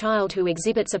for a child who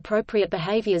exhibits appropriate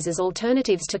behaviors as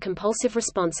alternatives to compulsive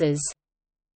responses.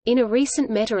 In a recent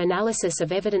meta-analysis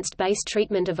of evidence-based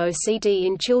treatment of OCD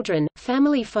in children,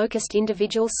 family-focused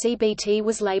individual CBT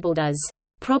was labeled as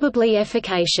probably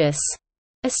efficacious,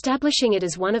 establishing it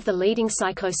as one of the leading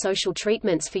psychosocial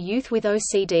treatments for youth with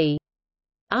OCD.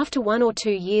 After 1 or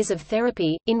 2 years of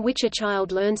therapy, in which a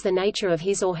child learns the nature of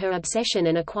his or her obsession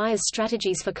and acquires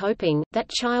strategies for coping, that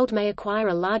child may acquire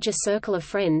a larger circle of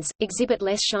friends, exhibit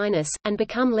less shyness, and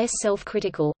become less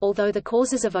self-critical. Although the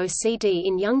causes of OCD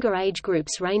in younger age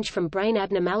groups range from brain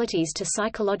abnormalities to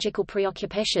psychological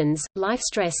preoccupations, life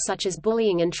stress such as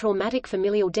bullying and traumatic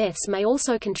familial deaths may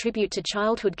also contribute to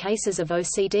childhood cases of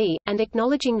OCD, and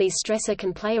acknowledging these stressors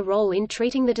can play a role in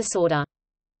treating the disorder.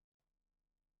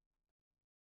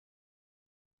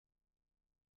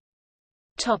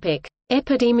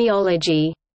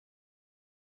 Epidemiology.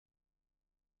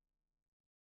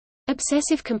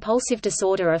 Obsessive-compulsive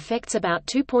disorder affects about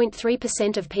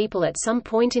 2.3% of people at some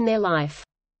point in their life.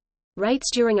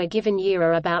 Rates during a given year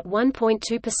are about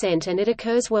 1.2% and it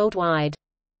occurs worldwide.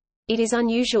 It is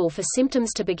unusual for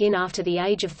symptoms to begin after the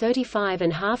age of 35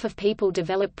 and half of people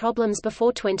develop problems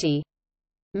before 20.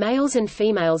 Males and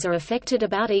females are affected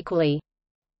about equally.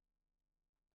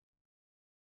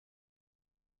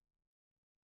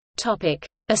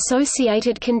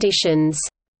 Associated conditions.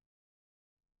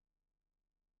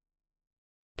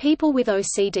 People with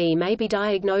OCD may be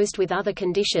diagnosed with other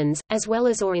conditions, as well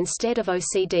as or instead of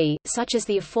OCD, such as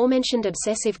the aforementioned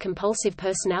obsessive-compulsive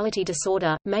personality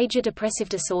disorder, major depressive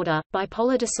disorder,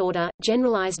 bipolar disorder,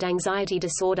 generalized anxiety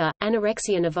disorder,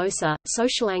 anorexia nervosa,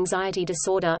 social anxiety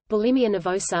disorder, bulimia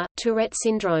nervosa, Tourette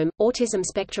syndrome, autism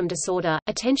spectrum disorder,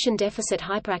 attention deficit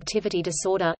hyperactivity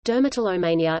disorder,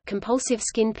 dermatillomania, compulsive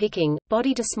skin picking,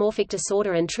 body dysmorphic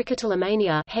disorder and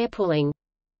trichotillomania, hair pulling.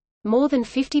 More than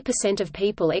 50% of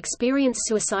people experience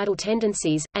suicidal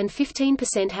tendencies, and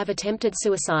 15% have attempted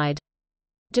suicide.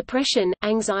 Depression,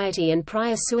 anxiety, and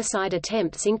prior suicide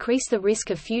attempts increase the risk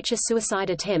of future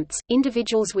suicide attempts.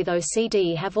 Individuals with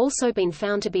OCD have also been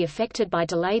found to be affected by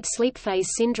delayed sleep phase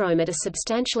syndrome at a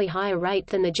substantially higher rate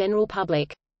than the general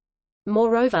public.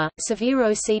 Moreover, severe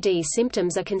OCD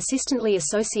symptoms are consistently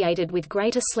associated with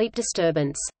greater sleep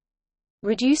disturbance.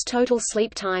 Reduced total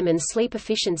sleep time and sleep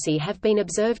efficiency have been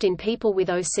observed in people with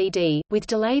OCD, with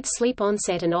delayed sleep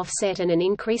onset and offset and an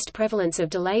increased prevalence of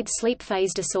delayed sleep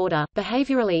phase disorder.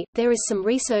 Behaviorally, there is some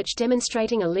research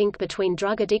demonstrating a link between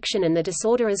drug addiction and the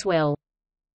disorder as well.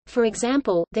 For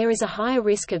example, there is a higher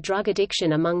risk of drug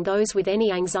addiction among those with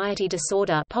any anxiety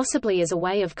disorder, possibly as a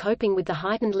way of coping with the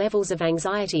heightened levels of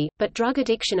anxiety, but drug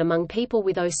addiction among people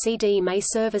with OCD may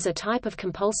serve as a type of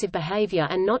compulsive behavior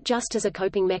and not just as a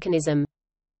coping mechanism.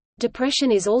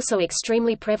 Depression is also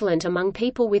extremely prevalent among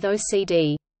people with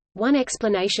OCD. One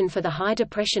explanation for the high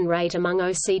depression rate among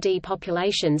OCD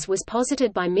populations was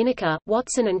posited by Miniker,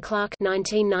 Watson and Clark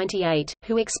 1998,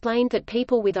 who explained that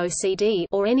people with OCD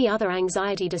or any other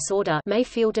anxiety disorder may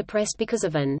feel depressed because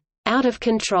of an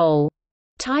out-of-control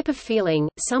type of feeling.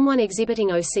 Someone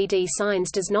exhibiting OCD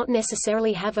signs does not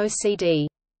necessarily have OCD.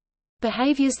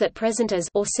 Behaviors that present as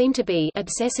or seem to be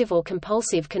obsessive or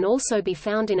compulsive can also be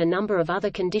found in a number of other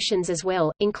conditions as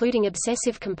well, including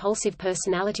obsessive-compulsive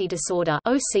personality disorder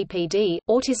 (OCPD),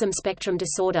 autism spectrum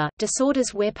disorder,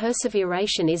 disorders where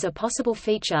perseveration is a possible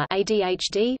feature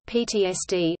 (ADHD,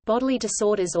 PTSD), bodily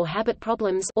disorders or habit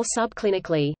problems or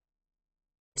subclinically.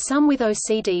 Some with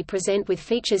OCD present with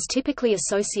features typically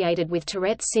associated with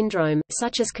Tourette syndrome,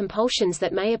 such as compulsions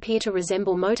that may appear to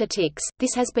resemble motor tics.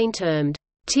 This has been termed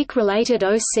tic-related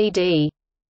OCD,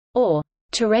 or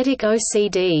Tourettic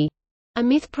OCD, a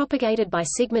myth propagated by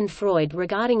Sigmund Freud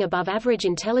regarding above-average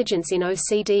intelligence in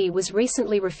OCD was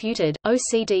recently refuted.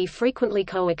 OCD frequently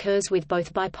co-occurs with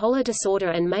both bipolar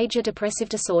disorder and major depressive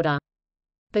disorder.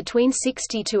 Between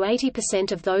 60 to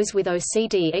 80% of those with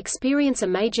OCD experience a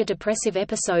major depressive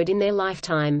episode in their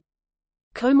lifetime.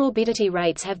 Comorbidity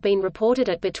rates have been reported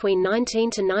at between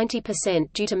 19 to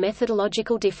 90% due to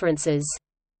methodological differences.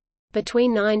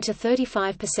 Between 9 to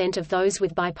 35% of those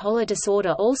with bipolar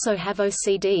disorder also have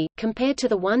OCD, compared to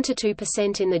the 1 to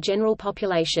 2% in the general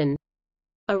population.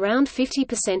 Around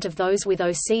 50% of those with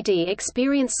OCD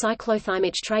experience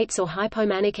cyclothymic traits or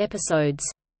hypomanic episodes.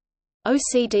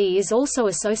 OCD is also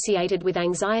associated with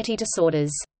anxiety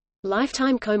disorders.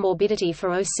 Lifetime comorbidity for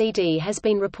OCD has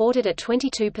been reported at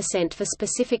 22% for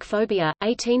specific phobia,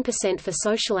 18% for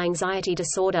social anxiety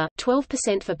disorder,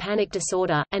 12% for panic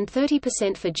disorder, and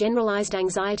 30% for generalized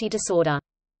anxiety disorder.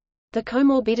 The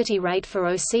comorbidity rate for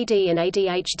OCD and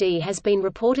ADHD has been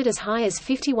reported as high as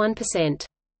 51%.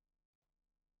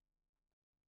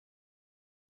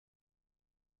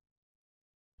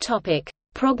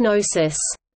 Prognosis.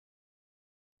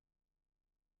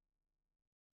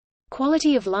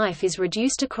 Quality of life is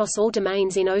reduced across all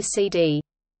domains in OCD.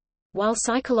 While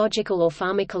psychological or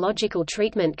pharmacological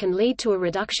treatment can lead to a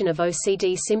reduction of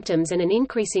OCD symptoms and an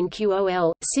increase in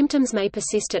QOL, symptoms may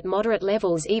persist at moderate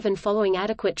levels even following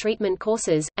adequate treatment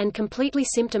courses, and completely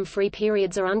symptom-free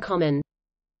periods are uncommon.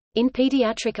 In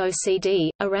pediatric OCD,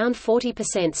 around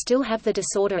 40% still have the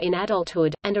disorder in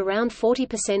adulthood, and around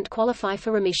 40% qualify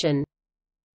for remission.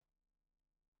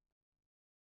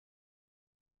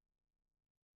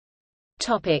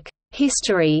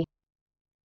 History.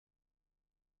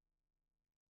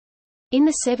 In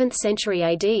the 7th century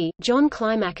AD, John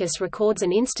Climacus records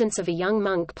an instance of a young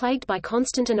monk plagued by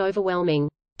constant and overwhelming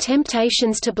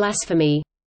temptations to blasphemy,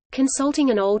 consulting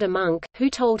an older monk, who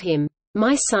told him,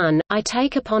 "My son, I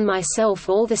take upon myself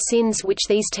all the sins which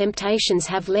these temptations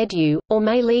have led you, or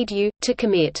may lead you, to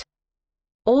commit.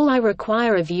 All I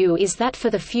require of you is that for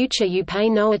the future you pay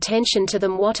no attention to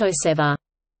them whatsoever."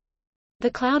 The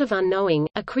Cloud of Unknowing,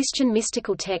 a Christian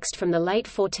mystical text from the late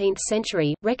 14th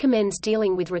century, recommends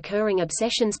dealing with recurring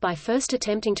obsessions by first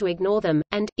attempting to ignore them,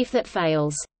 and, if that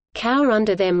fails, cower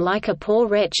under them like a poor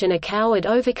wretch and a coward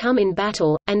overcome in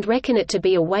battle, and reckon it to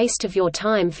be a waste of your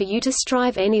time for you to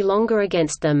strive any longer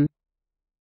against them.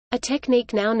 A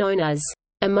technique now known as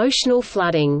emotional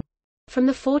flooding. From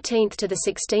the 14th to the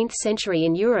 16th century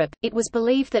in Europe, it was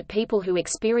believed that people who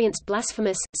experienced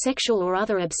blasphemous, sexual or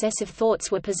other obsessive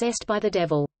thoughts were possessed by the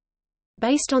devil.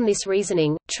 Based on this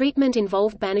reasoning, treatment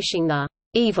involved banishing the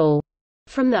evil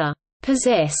from the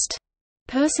possessed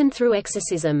person through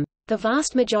exorcism. The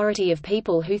vast majority of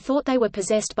people who thought they were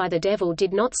possessed by the devil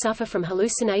did not suffer from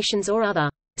hallucinations or other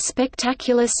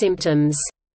spectacular symptoms,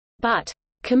 but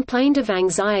complained of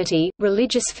anxiety,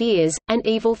 religious fears, and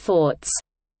evil thoughts.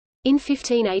 In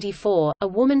 1584, a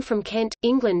woman from Kent,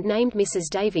 England named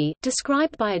Mrs. Davy,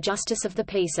 described by a justice of the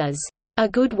peace as a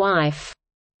good wife,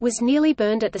 was nearly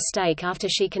burned at the stake after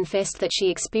she confessed that she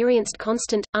experienced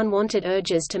constant, unwanted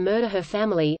urges to murder her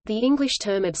family. The English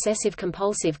term obsessive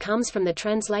compulsive comes from the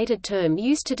translated term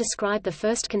used to describe the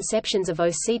first conceptions of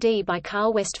OCD by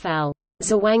Carl Westphal,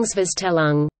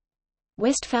 Zwangsvorstellung.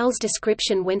 Westphal's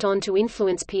description went on to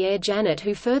influence Pierre Janet,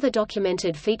 who further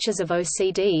documented features of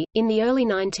OCD. In the early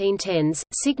 1910s,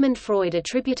 Sigmund Freud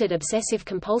attributed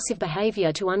obsessive-compulsive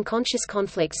behavior to unconscious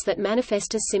conflicts that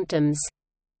manifest as symptoms.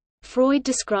 Freud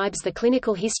describes the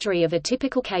clinical history of a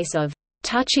typical case of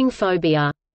touching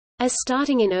phobia as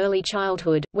starting in early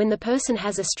childhood, when the person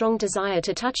has a strong desire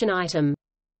to touch an item.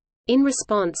 In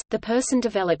response, the person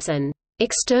develops an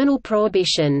external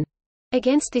prohibition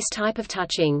against this type of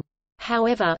touching.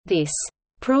 However, this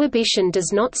prohibition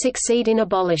does not succeed in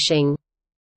abolishing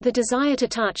the desire to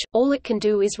touch. All it can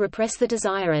do is repress the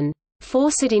desire and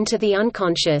force it into the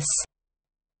unconscious.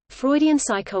 Freudian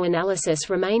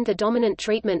psychoanalysis remained the dominant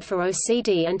treatment for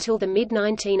OCD until the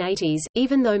mid-1980s,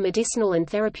 even though medicinal and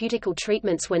therapeutical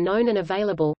treatments were known and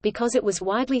available, because it was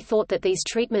widely thought that these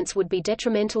treatments would be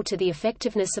detrimental to the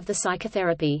effectiveness of the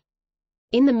psychotherapy.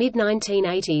 In the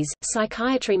mid-1980s,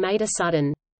 psychiatry made a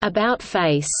sudden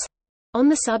about-face on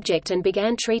the subject and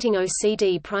began treating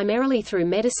OCD primarily through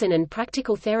medicine and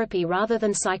practical therapy rather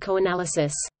than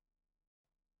psychoanalysis.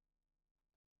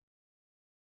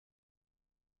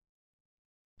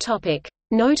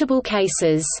 Notable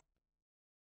cases.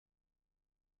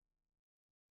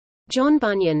 John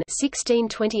Bunyan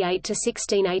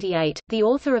 (1628–1688), the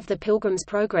author of The Pilgrim's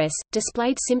Progress,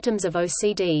 displayed symptoms of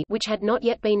OCD which had not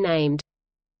yet been named.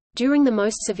 During the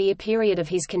most severe period of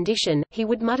his condition, he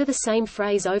would mutter the same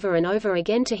phrase over and over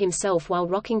again to himself while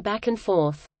rocking back and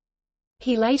forth.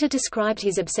 He later described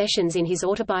his obsessions in his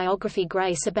autobiography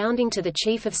Grace Abounding to the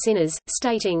Chief of Sinners,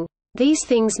 stating, "These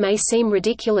things may seem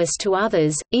ridiculous to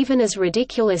others, even as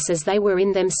ridiculous as they were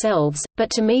in themselves, but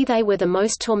to me they were the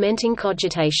most tormenting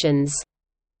cogitations."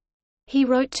 He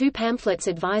wrote 2 pamphlets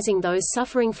advising those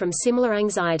suffering from similar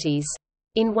anxieties.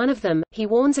 In one of them, he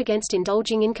warns against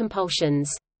indulging in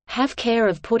compulsions. Have care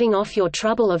of putting off your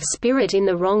trouble of spirit in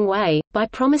the wrong way, by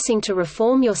promising to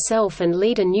reform yourself and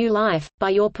lead a new life,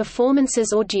 by your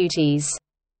performances or duties.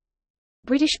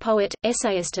 British poet,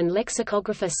 essayist and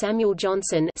lexicographer Samuel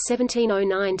Johnson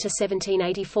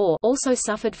 (1709–1784) also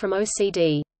suffered from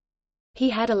OCD. He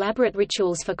had elaborate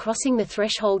rituals for crossing the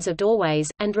thresholds of doorways,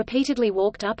 and repeatedly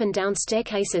walked up and down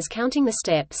staircases counting the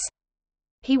steps.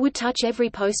 He would touch every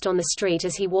post on the street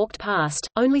as he walked past,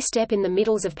 only step in the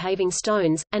middles of paving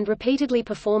stones, and repeatedly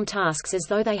perform tasks as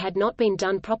though they had not been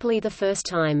done properly the first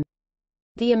time.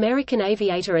 The American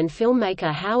aviator and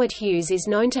filmmaker Howard Hughes is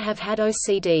known to have had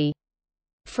OCD.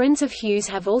 Friends of Hughes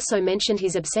have also mentioned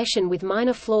his obsession with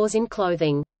minor flaws in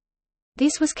clothing.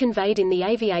 This was conveyed in The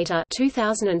Aviator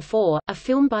 2004, a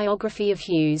film biography of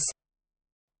Hughes.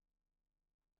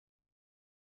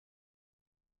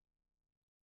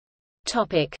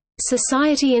 Topic: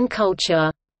 Society and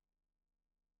culture.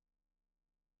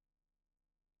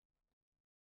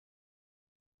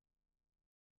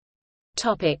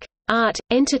 Topic: Art,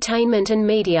 entertainment and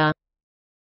media.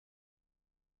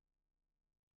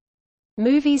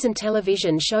 Movies and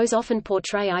television shows often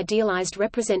portray idealized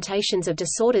representations of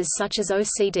disorders such as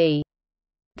OCD.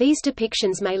 These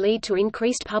depictions may lead to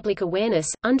increased public awareness,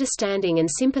 understanding and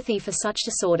sympathy for such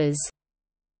disorders.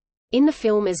 In the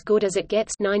film As Good as It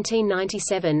Gets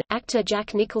 1997, actor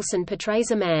Jack Nicholson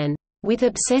portrays a man with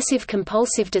obsessive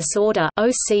compulsive disorder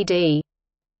 (OCD).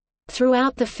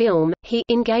 Throughout the film, he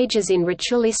engages in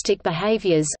ritualistic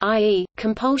behaviors, i.e.,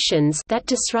 compulsions, that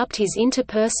disrupt his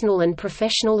interpersonal and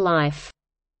professional life.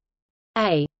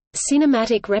 A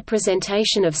cinematic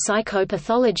representation of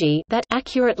psychopathology that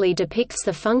accurately depicts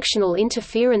the functional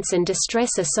interference and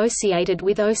distress associated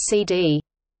with OCD.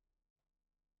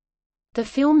 The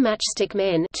film Matchstick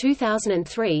Men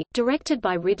 2003, directed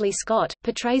by Ridley Scott,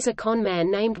 portrays a con man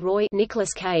named Roy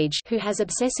Nicolas Cage who has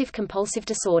obsessive-compulsive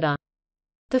disorder.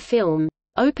 The film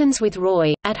opens with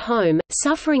Roy, at home,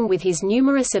 suffering with his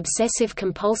numerous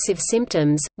obsessive-compulsive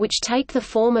symptoms, which take the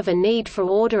form of a need for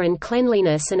order and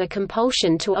cleanliness and a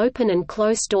compulsion to open and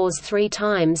close doors 3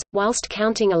 times, whilst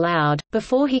counting aloud,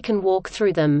 before he can walk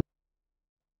through them.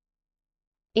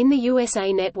 In the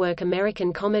USA Network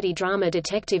American comedy-drama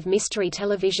detective mystery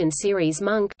television series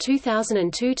Monk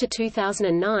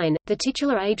 2002–2009, the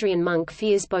titular Adrian Monk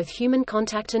fears both human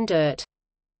contact and dirt.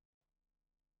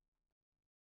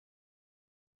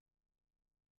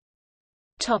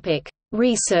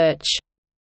 Research.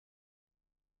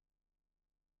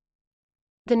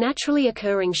 The naturally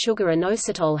occurring sugar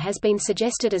inositol has been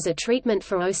suggested as a treatment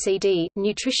for OCD.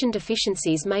 Nutrition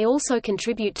deficiencies may also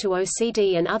contribute to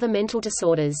OCD and other mental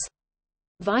disorders.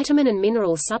 Vitamin and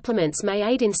mineral supplements may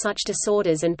aid in such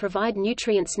disorders and provide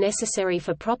nutrients necessary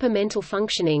for proper mental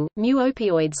functioning.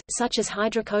 Mu-opioids, such as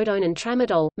hydrocodone and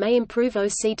tramadol, may improve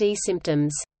OCD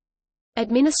symptoms.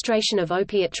 Administration of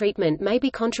opiate treatment may be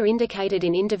contraindicated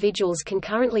in individuals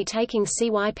concurrently taking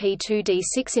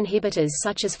CYP2D6 inhibitors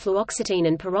such as fluoxetine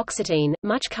and paroxetine.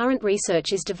 Much current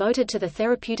research is devoted to the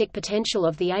therapeutic potential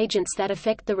of the agents that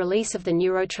affect the release of the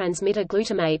neurotransmitter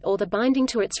glutamate or the binding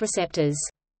to its receptors.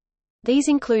 These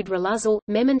include riluzole,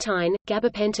 memantine,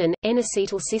 gabapentin,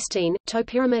 N-acetylcysteine,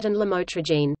 topiramate and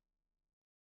lamotrigine.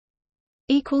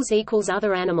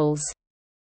 Other animals.